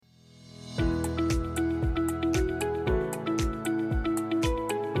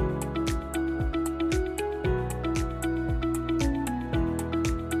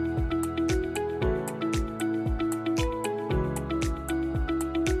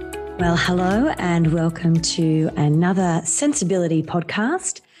Well, hello and welcome to another Centsability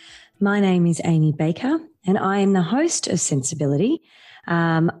podcast. My name is Amie Baker and I am the host of Centsability.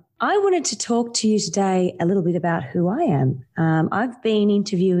 I wanted to talk to you today a little bit about who I am. I've been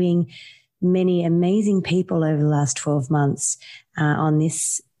interviewing many amazing people over the last 12 months on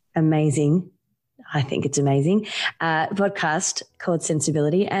this amazing, I think it's amazing, podcast called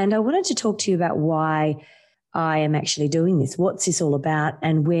Centsability. And I wanted to talk to you about why I am actually doing this. What's this all about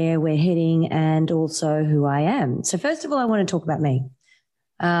and where we're heading and also who I am. So first of all, I want to talk about me.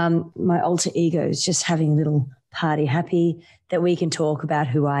 My alter ego is just having a little party happy that we can talk about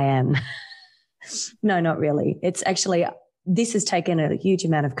who I am. No, not really. It's actually, this has taken a huge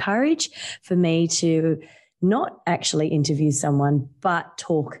amount of courage for me to not actually interview someone, but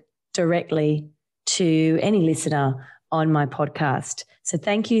talk directly to any listener on my podcast. So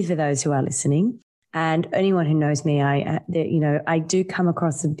thank you for those who are listening. And anyone who knows me, I do come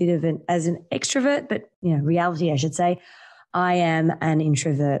across a bit of as an extrovert, but reality, I should say, I am an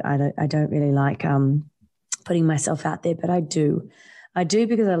introvert. I don't really like putting myself out there, but I do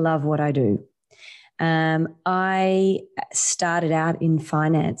because I love what I do. I started out in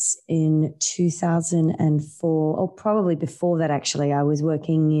finance in 2004, or probably before that. Actually, I was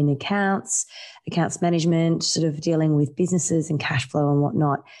working in accounts management, sort of dealing with businesses and cash flow and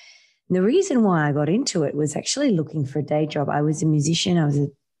whatnot. The reason why I got into it was actually looking for a day job. I was a musician, I was a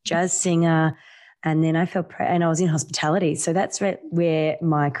jazz singer, and then I and I was in hospitality. So that's where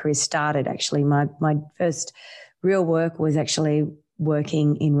my career started. Actually, my first real work was actually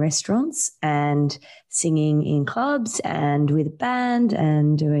working in restaurants and singing in clubs and with a band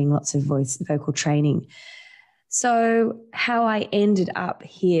and doing lots of vocal training. So how I ended up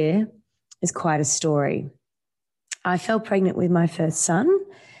here is quite a story. I fell pregnant with my first son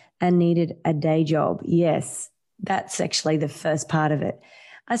and needed a day job. Yes, that's actually the first part of it.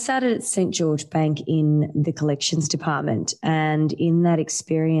 I started at St. George Bank in the collections department. And in that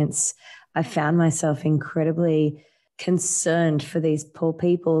experience, I found myself incredibly concerned for these poor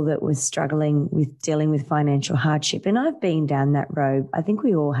people that were struggling with dealing with financial hardship. And I've been down that road. I think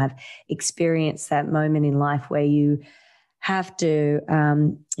we all have experienced that moment in life where you have to,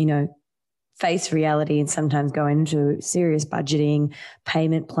 face reality and sometimes go into serious budgeting,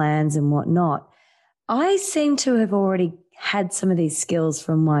 payment plans and whatnot. I seem to have already had some of these skills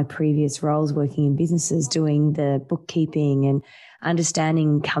from my previous roles working in businesses, doing the bookkeeping and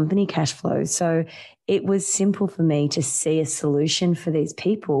understanding company cash flow. So it was simple for me to see a solution for these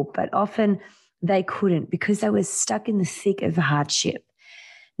people, but often they couldn't because they were stuck in the thick of hardship.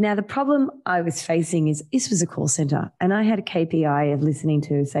 Now, the problem I was facing is this was a call center and I had a KPI of listening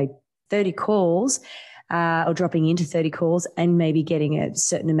to, say, 30 calls or dropping into 30 calls and maybe getting a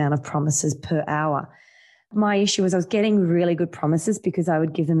certain amount of promises per hour. My issue was I was getting really good promises because I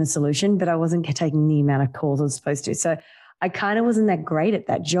would give them a solution, but I wasn't taking the amount of calls I was supposed to. So I kind of wasn't that great at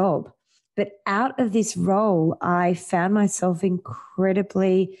that job. But out of this role, I found myself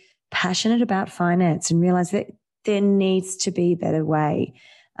incredibly passionate about finance and realized that there needs to be a better way.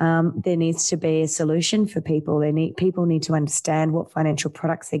 There needs to be a solution for people. People need to understand what financial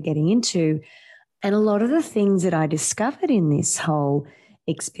products they're getting into. And a lot of the things that I discovered in this whole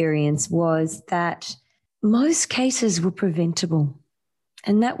experience was that most cases were preventable.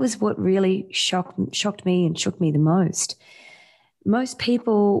 And that was what really shocked me and shook me the most. Most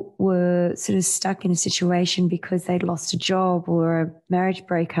people were sort of stuck in a situation because they'd lost a job or a marriage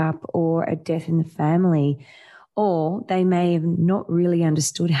breakup or a death in the family, or they may have not really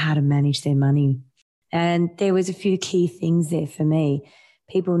understood how to manage their money. And there was a few key things there for me.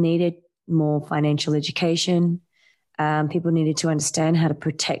 People needed more financial education. People needed to understand how to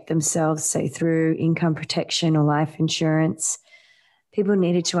protect themselves, say through income protection or life insurance. People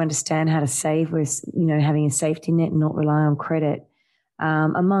needed to understand how to save with, having a safety net and not rely on credit,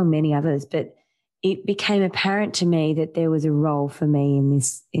 among many others. But it became apparent to me that there was a role for me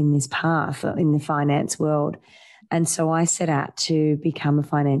in this path in the finance world. And so I set out to become a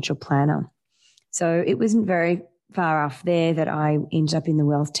financial planner. So it wasn't very far off there that I ended up in the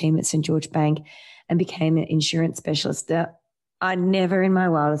wealth team at St. George Bank and became an insurance specialist. I never in my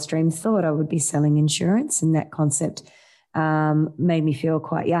wildest dreams thought I would be selling insurance, and that concept made me feel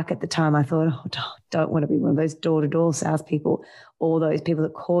quite yuck at the time. I thought, don't want to be one of those door-to-door salespeople or those people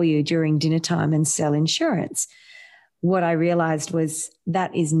that call you during dinner time and sell insurance. What I realized was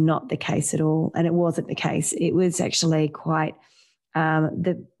that is not the case at all, and it wasn't the case. It was actually quite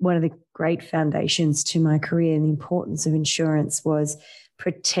one of the great foundations to my career, and the importance of insurance was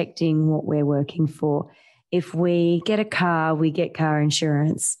protecting what we're working for. If we get a car, we get car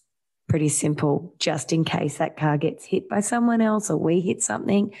insurance. Pretty simple, just in case that car gets hit by someone else or we hit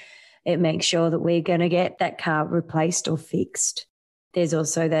something. It makes sure that we're going to get that car replaced or fixed. There's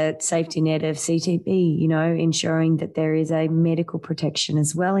also that safety net of CTP, ensuring that there is a medical protection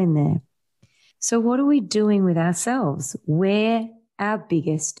as well in there. So what are we doing with ourselves? We're our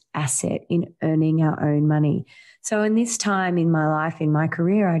biggest asset in earning our own money. So in this time in my life, in my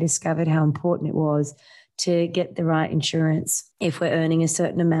career, I discovered how important it was to get the right insurance. If we're earning a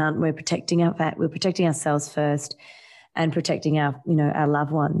certain amount, we're protecting ourselves first and protecting our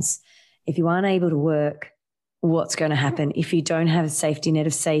loved ones. If you aren't able to work, what's going to happen? If you don't have a safety net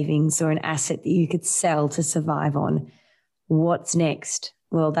of savings or an asset that you could sell to survive on, what's next?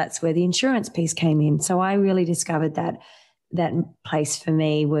 Well, that's where the insurance piece came in. So I really discovered that place for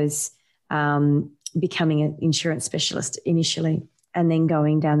me was becoming an insurance specialist initially, and then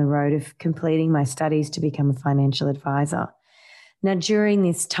going down the road of completing my studies to become a financial advisor. Now, during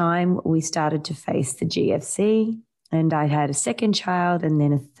this time, we started to face the GFC, and I had a second child and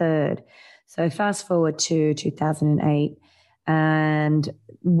then a third. So fast forward to 2008, and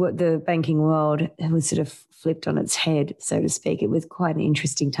what the banking world was sort of flipped on its head, so to speak. It was quite an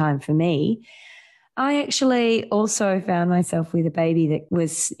interesting time for me. I actually also found myself with a baby that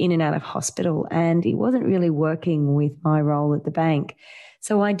was in and out of hospital, and it wasn't really working with my role at the bank.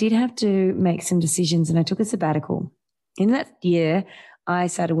 So I did have to make some decisions, and I took a sabbatical. In that year, I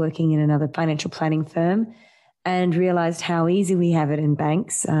started working in another financial planning firm and realized how easy we have it in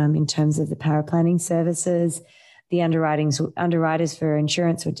banks in terms of the power planning services. The underwriters for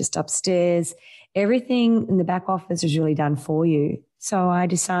insurance were just upstairs. Everything in the back office was really done for you. So I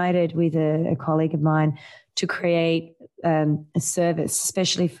decided with a colleague of mine to create a service,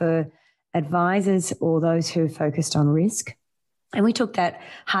 especially for advisors or those who are focused on risk. And we took that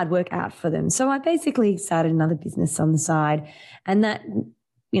hard work out for them. So I basically started another business on the side, and that,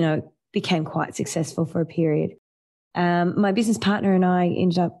 became quite successful for a period. My business partner and I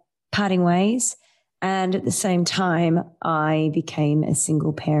ended up parting ways. And at the same time, I became a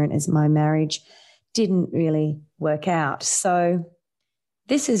single parent as my marriage didn't really work out. So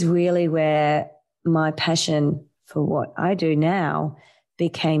this is really where my passion for what I do now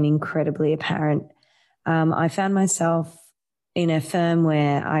became incredibly apparent. I found myself in a firm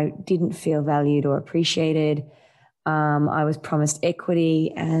where I didn't feel valued or appreciated. I was promised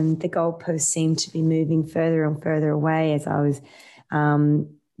equity, and the goalposts seemed to be moving further and further away as I was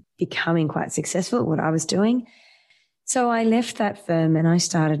becoming quite successful at what I was doing. So I left that firm and I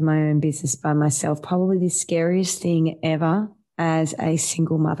started my own business by myself, probably the scariest thing ever as a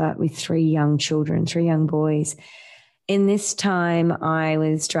single mother with 3 young children, 3 young boys. In this time, I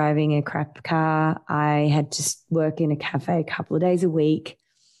was driving a crap car. I had to work in a cafe a couple of days a week.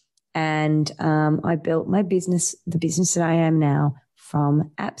 And I built my business, the business that I am now,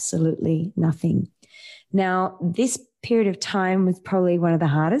 from absolutely nothing. Now, this period of time was probably one of the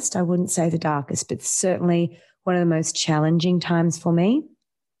hardest. I wouldn't say the darkest, but certainly one of the most challenging times for me.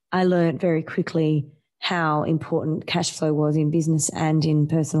 I learned very quickly how important cash flow was in business and in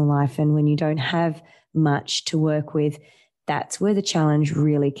personal life. And when you don't have much to work with, that's where the challenge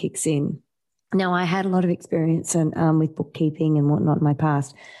really kicks in. Now, I had a lot of experience with bookkeeping and whatnot in my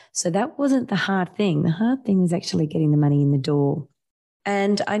past. So that wasn't the hard thing. The hard thing was actually getting the money in the door.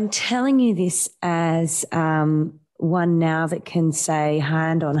 And I'm telling you this as one now that can say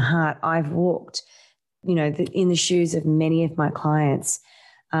hand on heart, I've walked, in the shoes of many of my clients.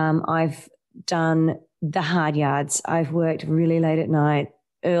 I've done the hard yards. I've worked really late at night,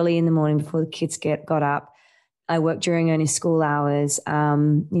 early in the morning before the kids got up. I work during only school hours.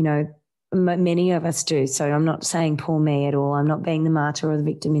 Many of us do. So I'm not saying poor me at all. I'm not being the martyr or the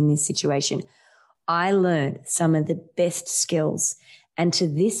victim in this situation. I learned some of the best skills. And to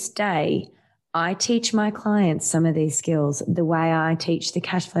this day, I teach my clients some of these skills, the way I teach the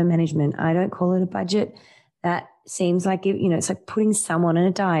cash flow management. I don't call it a budget. That seems like, it's like putting someone on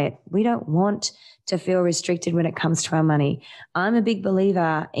a diet. We don't want to feel restricted when it comes to our money. I'm a big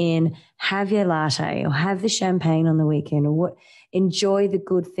believer in have your latte or have the champagne on the weekend or enjoy the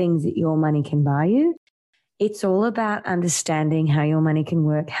good things that your money can buy you. It's all about understanding how your money can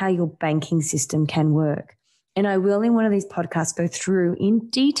work, how your banking system can work. And I will, in one of these podcasts, go through in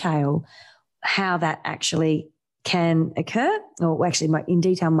detail how that actually can occur, or actually in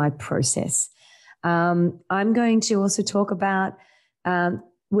detail, my process. I'm going to also talk about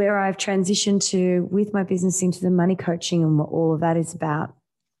where I've transitioned to with my business into the money coaching and what all of that is about.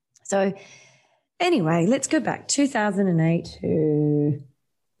 So anyway, let's go back 2008 to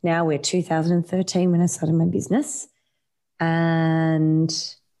now we're 2013 when I started my business. And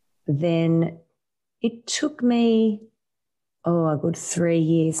then it took me, a good 3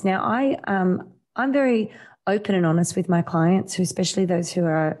 years. Now I'm very open and honest with my clients, especially those who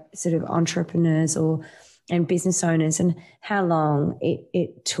are sort of entrepreneurs and business owners, and how long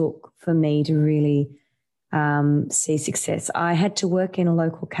it took for me to really see success. I had to work in a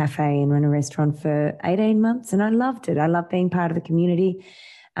local cafe and run a restaurant for 18 months, and I loved it. I loved being part of the community.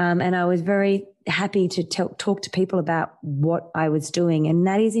 And I was very happy to talk to people about what I was doing, and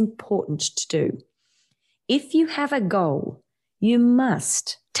that is important to do. If you have a goal, you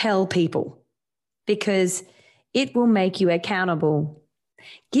must tell people, because it will make you accountable.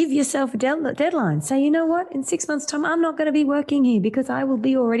 Give yourself a deadline. Say, you know what, in 6 months' time, I'm not going to be working here because I will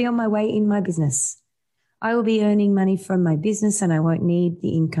be already on my way in my business. I will be earning money from my business and I won't need the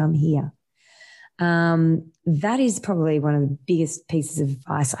income here. That is probably one of the biggest pieces of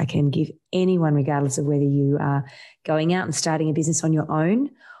advice I can give anyone, regardless of whether you are going out and starting a business on your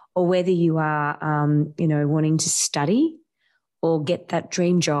own, or whether you are, wanting to study or get that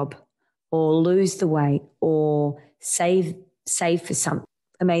dream job or lose the weight or save for some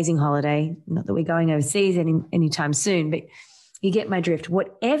amazing holiday. Not that we're going overseas anytime soon, but you get my drift.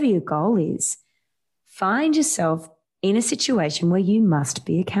 Whatever your goal is, find yourself in a situation where you must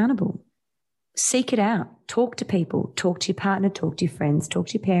be accountable. Seek it out. Talk to people. Talk to your partner. Talk to your friends. Talk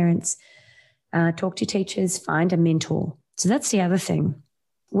to your parents. Talk to your teachers. Find a mentor. So that's the other thing.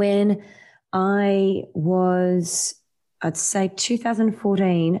 When I was, I'd say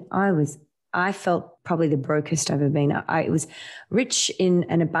 2014, I felt probably the brokest I've ever been. I was rich in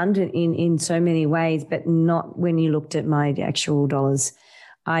and abundant in so many ways, but not when you looked at my actual dollars.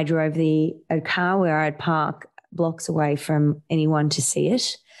 I drove a car where I'd park blocks away from anyone to see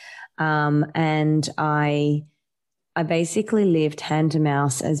it. And I basically lived hand to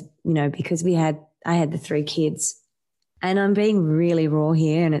mouth, as you know, because I had the 3 kids, and I'm being really raw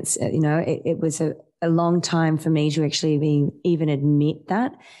here. And it's, it was a long time for me to actually even admit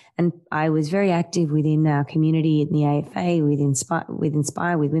that. And I was very active within our community in the AFA, with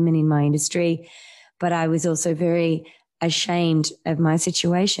Inspire, with women in my industry. But I was also very ashamed of my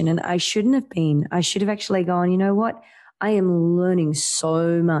situation, and I shouldn't have been. I should have actually gone, you know what? I am learning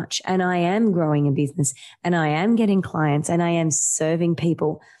so much, and I am growing a business, and I am getting clients, and I am serving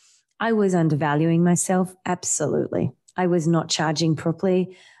people. I was undervaluing myself. Absolutely. I was not charging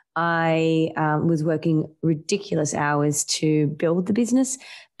properly. I was working ridiculous hours to build the business,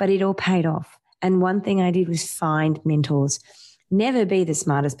 but it all paid off. And one thing I did was find mentors. Never be the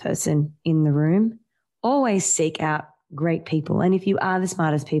smartest person in the room. Always seek out great people. And if you are the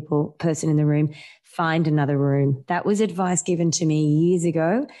smartest person in the room, find another room. That was advice given to me years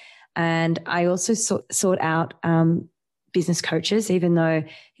ago. And I also sought out business coaches, even though,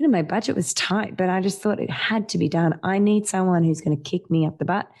 my budget was tight, but I just thought it had to be done. I need someone who's going to kick me up the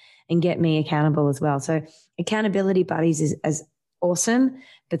butt and get me accountable as well. So accountability buddies is awesome,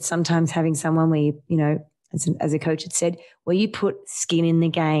 but sometimes having someone where you, as a coach had said, where you put skin in the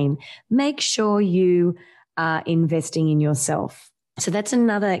game, make sure you are investing in yourself. So that's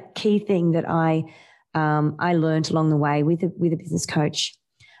another key thing that I learned along the way with a business coach.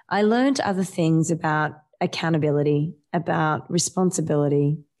 I learned other things about accountability, about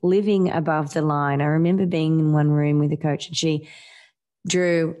responsibility, living above the line. I remember being in one room with a coach, and she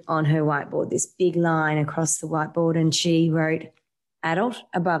drew on her whiteboard this big line across the whiteboard, and she wrote adult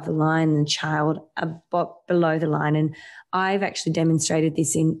above the line and child below the line. And I've actually demonstrated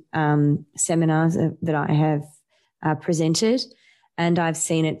this in seminars that I have presented, and I've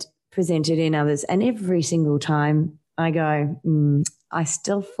seen it presented in others. And every single time I go, I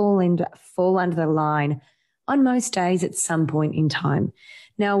still fall under the line on most days at some point in time.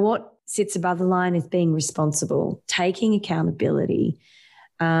 Now, what sits above the line is being responsible, taking accountability,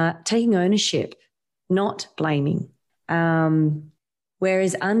 taking ownership, not blaming.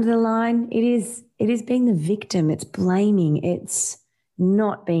 Whereas under the line, it is being the victim. It's blaming. It's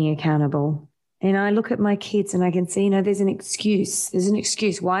not being accountable. And I look at my kids and I can see, there's an excuse. There's an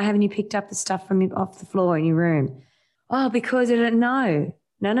excuse. Why haven't you picked up the stuff from off the floor in your room? Oh, because I don't know.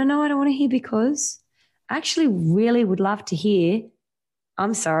 No, I don't want to hear because. I actually really would love to hear,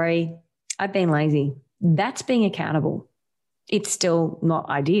 I'm sorry, I've been lazy. That's being accountable. It's still not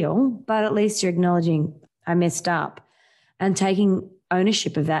ideal, but at least you're acknowledging I messed up and taking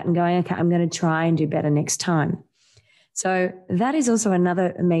ownership of that and going, okay, I'm going to try and do better next time. So that is also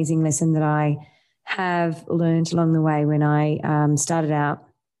another amazing lesson that I have learned along the way when I started out.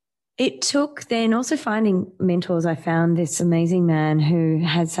 It took then also finding mentors. I found this amazing man who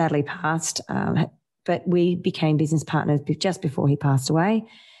had sadly passed, but we became business partners just before he passed away.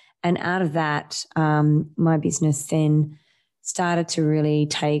 And out of that, my business then started to really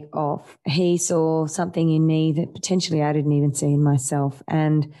take off. He saw something in me that potentially I didn't even see in myself.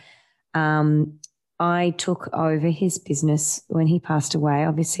 And I took over his business when he passed away.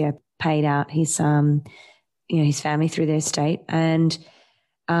 Obviously, I paid out his his family through their estate, and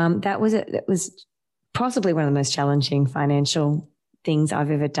that was possibly one of the most challenging financial things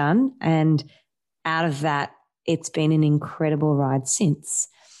I've ever done. And out of that, it's been an incredible ride since.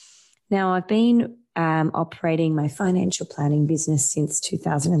 Now, I've been operating my financial planning business since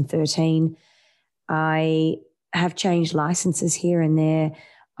 2013. I have changed licenses here and there.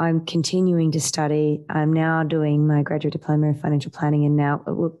 I'm continuing to study. I'm now doing my graduate diploma in financial planning, and now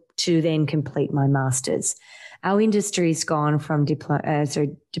to then complete my master's. Our industry's gone from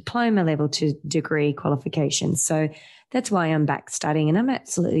diploma level to degree qualifications. So that's why I'm back studying, and I'm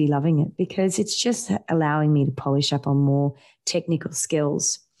absolutely loving it because it's just allowing me to polish up on more technical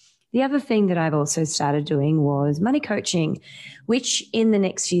skills. The other thing that I've also started doing was money coaching, which in the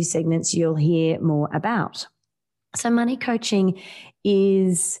next few segments you'll hear more about. So money coaching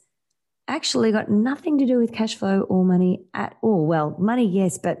is actually got nothing to do with cash flow or money at all. Well, money,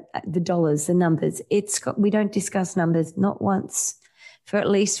 yes, but the dollars, the numbers, we don't discuss numbers not once for at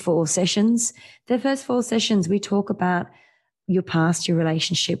least 4 sessions. The first 4 sessions, we talk about your past, your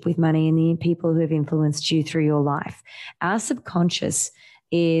relationship with money, and the people who have influenced you through your life. Our subconscious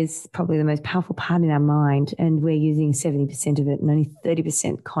is probably the most powerful part in our mind, and we're using 70% of it and only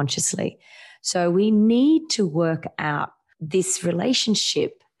 30% consciously. So we need to work out this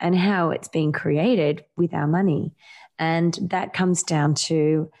relationship and how it's being created with our money. And that comes down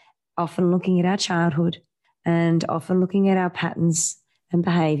to often looking at our childhood and often looking at our patterns and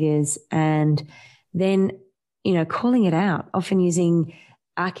behaviors, and then, calling it out, often using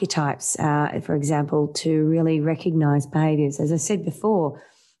archetypes, for example, to really recognize behaviors. As I said before,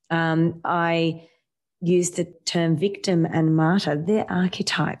 I use the term victim and martyr. They're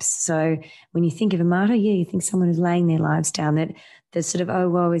archetypes. So when you think of a martyr, you think someone who's laying their lives down, that's sort of, oh,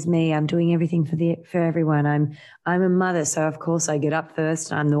 woe is me, I'm doing everything for everyone. I'm a mother, so of course I get up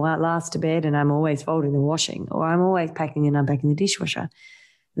first, I'm the last to bed, and I'm always folding the washing, or I'm always packing and unpacking the dishwasher.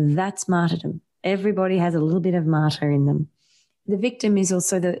 That's martyrdom. Everybody has a little bit of martyr in them. The victim is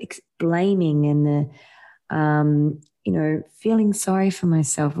also the blaming and the feeling sorry for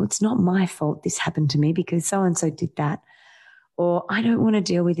myself. Well, it's not my fault this happened to me because so-and-so did that. Or I don't want to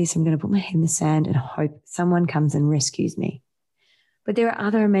deal with this. I'm going to put my head in the sand and hope someone comes and rescues me. But there are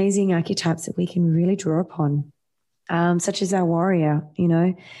other amazing archetypes that we can really draw upon, such as our warrior.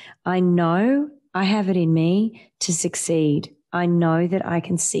 I know I have it in me to succeed. I know that I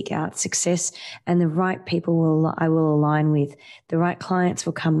can seek out success, and the right people I will align with. The right clients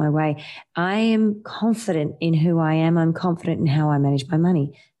will come my way. I am confident in who I am. I'm confident in how I manage my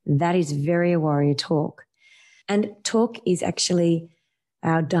money. That is very a warrior talk. And talk is actually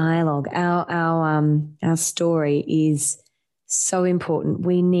our dialogue. Our story is so important.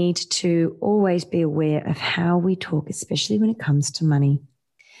 We need to always be aware of how we talk, especially when it comes to money.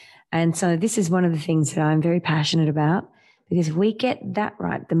 And so this is one of the things that I'm very passionate about, because if we get that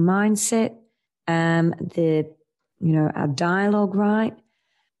right, the mindset, our dialogue right,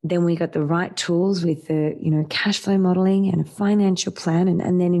 then we got the right tools with the, cash flow modeling and a financial plan,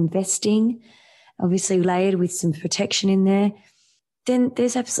 and then investing, obviously layered with some protection in there, then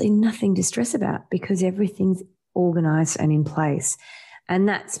there's absolutely nothing to stress about because everything's organized and in place. And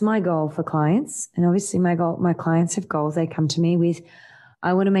that's my goal for clients. And obviously my clients have goals. They come to me with,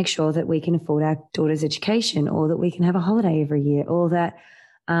 I want to make sure that we can afford our daughter's education, or that we can have a holiday every year, or that,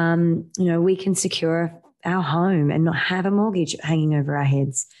 we can secure our home and not have a mortgage hanging over our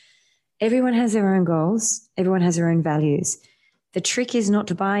heads. Everyone has their own goals. Everyone has their own values. The trick is not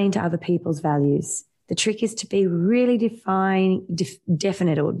to buy into other people's values. The trick is to be really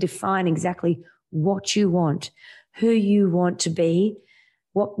definite, or define exactly what you want, who you want to be,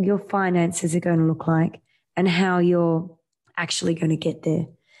 what your finances are going to look like, and how you're actually going to get there,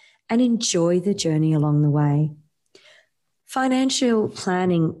 and enjoy the journey along the way. Financial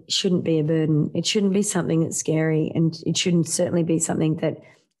planning shouldn't be a burden. It shouldn't be something that's scary, and it shouldn't certainly be something that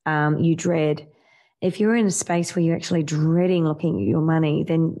you dread. If you're in a space where you're actually dreading looking at your money,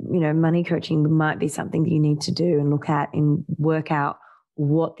 then, money coaching might be something that you need to do and look at and work out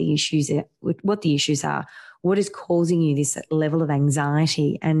what the issues are, what is causing you this level of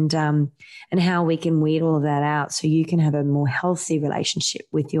anxiety, and how we can weed all of that out so you can have a more healthy relationship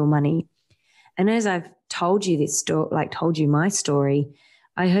with your money. And as I've told you this story, told you my story,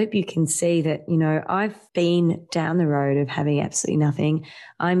 I hope you can see that, I've been down the road of having absolutely nothing.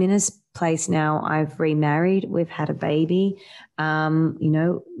 I'm in a place now. I've remarried. We've had a baby.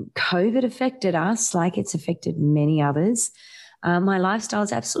 COVID affected us like it's affected many others. My lifestyle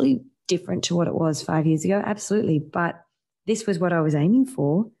is absolutely different to what it was 5 years ago. Absolutely. But this was what I was aiming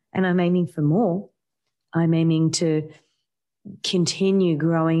for, and I'm aiming for more. I'm aiming to continue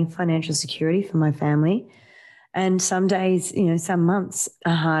growing financial security for my family. And some days, some months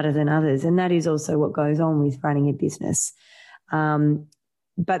are harder than others. And that is also what goes on with running a business.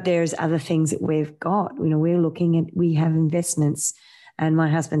 But there's other things that we've got. We have investments, and my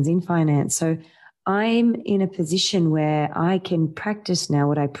husband's in finance. So I'm in a position where I can practice now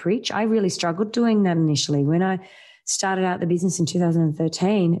what I preach. I really struggled doing that initially. When I started out the business in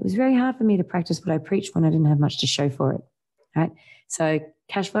 2013, it was very hard for me to practice what I preached when I didn't have much to show for it, right? So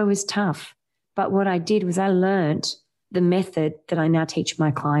cash flow was tough. But what I did was I learned the method that I now teach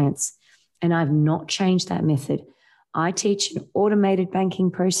my clients, and I've not changed that method. I teach an automated banking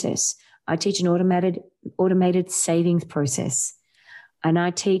process. I teach an automated savings process. And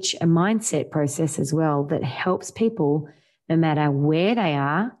I teach a mindset process as well that helps people, no matter where they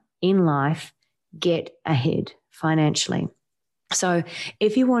are in life, get ahead financially. So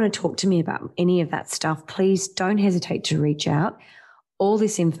if you want to talk to me about any of that stuff, please don't hesitate to reach out. All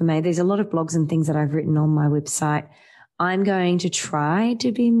this information, there's a lot of blogs and things that I've written on my website. I'm going to try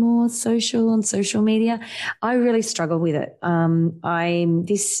to be more social on social media. I really struggle with it.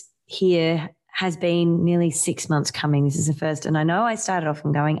 This here has been nearly 6 months coming. This is the first. And I know I started off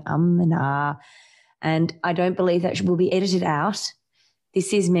and going, and ah, and I don't believe that will be edited out.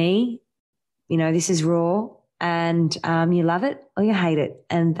 This is me. This is raw, and you love it or you hate it.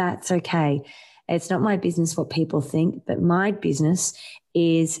 And that's okay. It's not my business what people think, but my business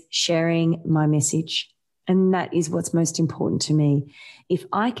is sharing my message. And that is what's most important to me. If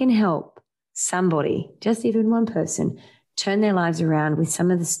I can help somebody, just even one person, turn their lives around with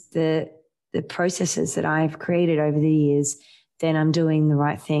some of the processes that I've created over the years, then I'm doing the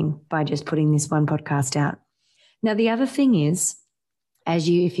right thing by just putting this one podcast out. Now, the other thing is,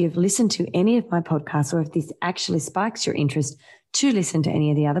 if you've listened to any of my podcasts, or if this actually sparks your interest to listen to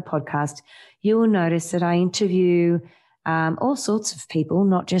any of the other podcasts, you will notice that I interview all sorts of people,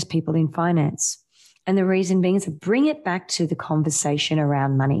 not just people in finance. And the reason being is to bring it back to the conversation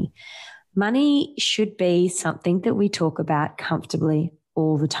around money. Money should be something that we talk about comfortably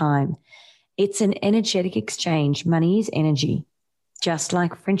all the time. It's an energetic exchange. Money is energy, just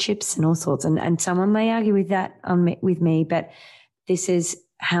like friendships and all sorts. And someone may argue with that with me, but this is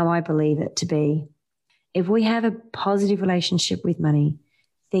how I believe it to be. If we have a positive relationship with money,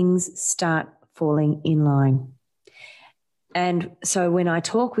 things start falling in line. And so when I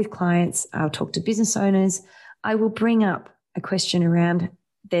talk with clients, I'll talk to business owners, I will bring up a question around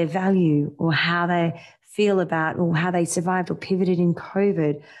their value, or how they feel about, or how they survived or pivoted in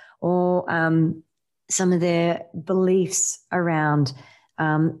COVID, or some of their beliefs around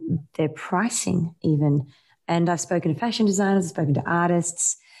their pricing even. And I've spoken to fashion designers, I've spoken to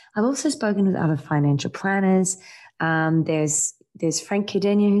artists. I've also spoken with other financial planners. There's Frank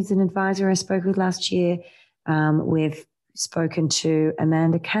Cadenia, who's an advisor I spoke with last year. We've spoken to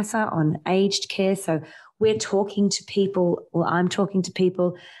Amanda Casa on aged care. So we're talking to people, or I'm talking to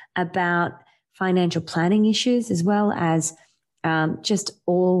people about financial planning issues, as well as just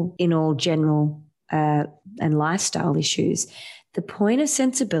all general and lifestyle issues. The point of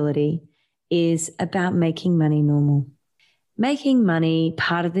Centsability is about making money normal, making money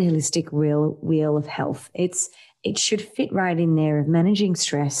part of the holistic wheel of health. It should fit right in there of managing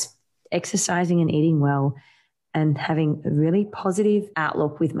stress, exercising and eating well, and having a really positive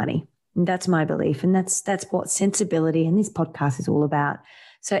outlook with money. And that's my belief. And that's what Centsability and this podcast is all about.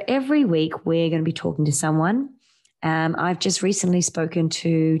 So every week we're going to be talking to someone. I've just recently spoken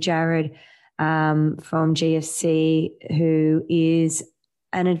to Jared from GFC, who is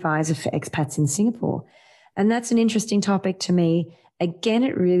an advisor for expats in Singapore. And that's an interesting topic to me. Again,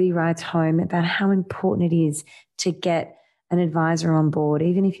 it really writes home about how important it is to get an advisor on board,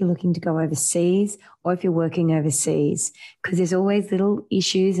 even if you're looking to go overseas or if you're working overseas, because there's always little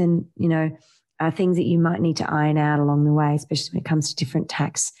issues and, things that you might need to iron out along the way, especially when it comes to different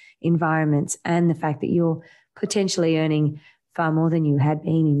tax environments, and the fact that you're potentially earning far more than you had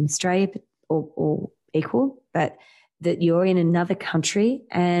been in Australia, or equal, but that you're in another country,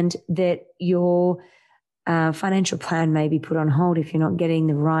 and that your financial plan may be put on hold if you're not getting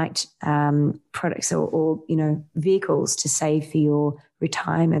the right products or vehicles to save for your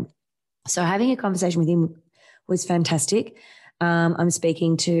retirement. So having a conversation with him was fantastic. I'm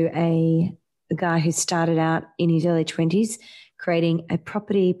speaking to a guy who started out in his early 20s creating a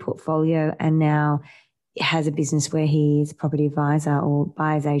property portfolio, and now has a business where he is a property advisor or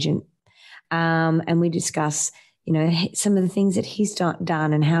buyer's agent. And we discuss, some of the things that he's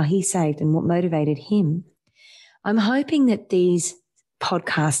done and how he saved and what motivated him. I'm hoping that these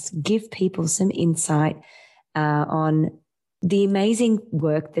podcasts give people some insight on the amazing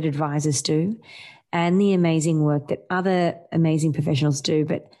work that advisors do, and the amazing work that other amazing professionals do,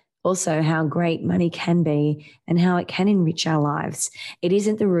 but also how great money can be and how it can enrich our lives. It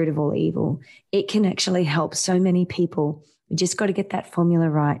isn't the root of all evil. It can actually help so many people. We just got to get that formula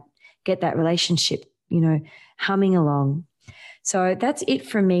right, get that relationship, humming along. So that's it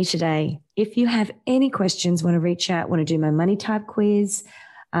from me today. If you have any questions, want to reach out, want to do my money type quiz,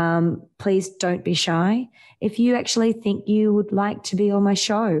 please don't be shy. If you actually think you would like to be on my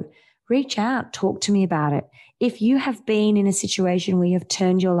show, reach out, talk to me about it. If you have been in a situation where you've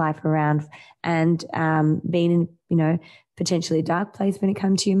turned your life around and been in, potentially a dark place when it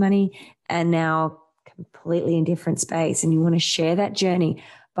comes to your money and now completely in different space and you want to share that journey,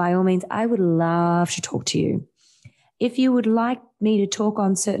 by all means, I would love to talk to you. If you would like me to talk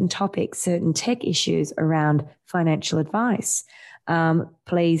on certain topics, certain tech issues around financial advice,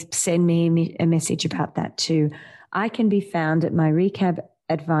 please send me a message about that too. I can be found at my Recap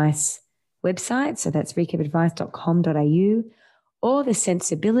Advice website. So that's recapadvice.com.au or the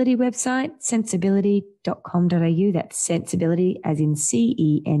Centsability website, centsability.com.au. That's Centsability as in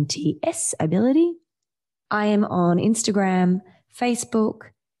CENTS ability. I am on Instagram,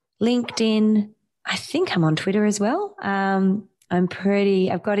 Facebook, LinkedIn. I think I'm on Twitter as well. I've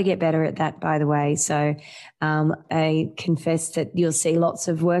got to get better at that, by the way. So I confess that you'll see lots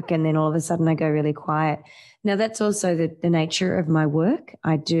of work and then all of a sudden I go really quiet. Now, that's also the nature of my work.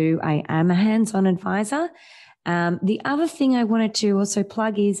 I am a hands-on advisor. The other thing I wanted to also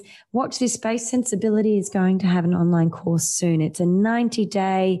plug is watch this space. Centsability is going to have an online course soon. It's a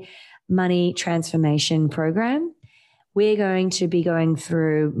 90-day money transformation program. We're going to be going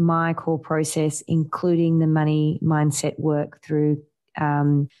through my core process, including the money mindset work through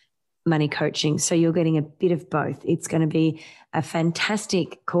money coaching. So you're getting a bit of both. It's going to be a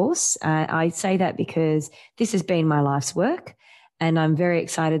fantastic course. I say that because this has been my life's work and I'm very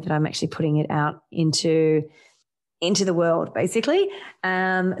excited that I'm actually putting it out into the world, basically.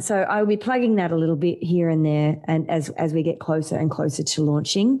 So I'll be plugging that a little bit here and there and as we get closer and closer to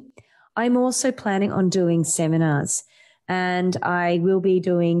launching. I'm also planning on doing seminars. And I will be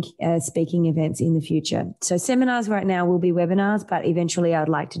doing speaking events in the future. So seminars right now will be webinars, but eventually I'd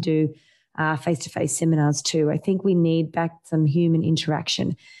like to do face-to-face seminars too. I think we need back some human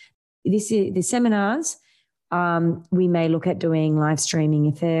interaction. The seminars, we may look at doing live streaming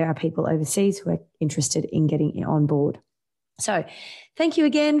if there are people overseas who are interested in getting on board. So thank you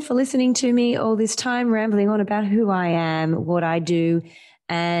again for listening to me all this time, rambling on about who I am, what I do,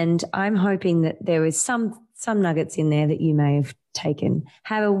 and I'm hoping that there is some nuggets in there that you may have taken.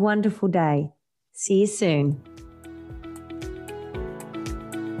 Have a wonderful day. See you soon.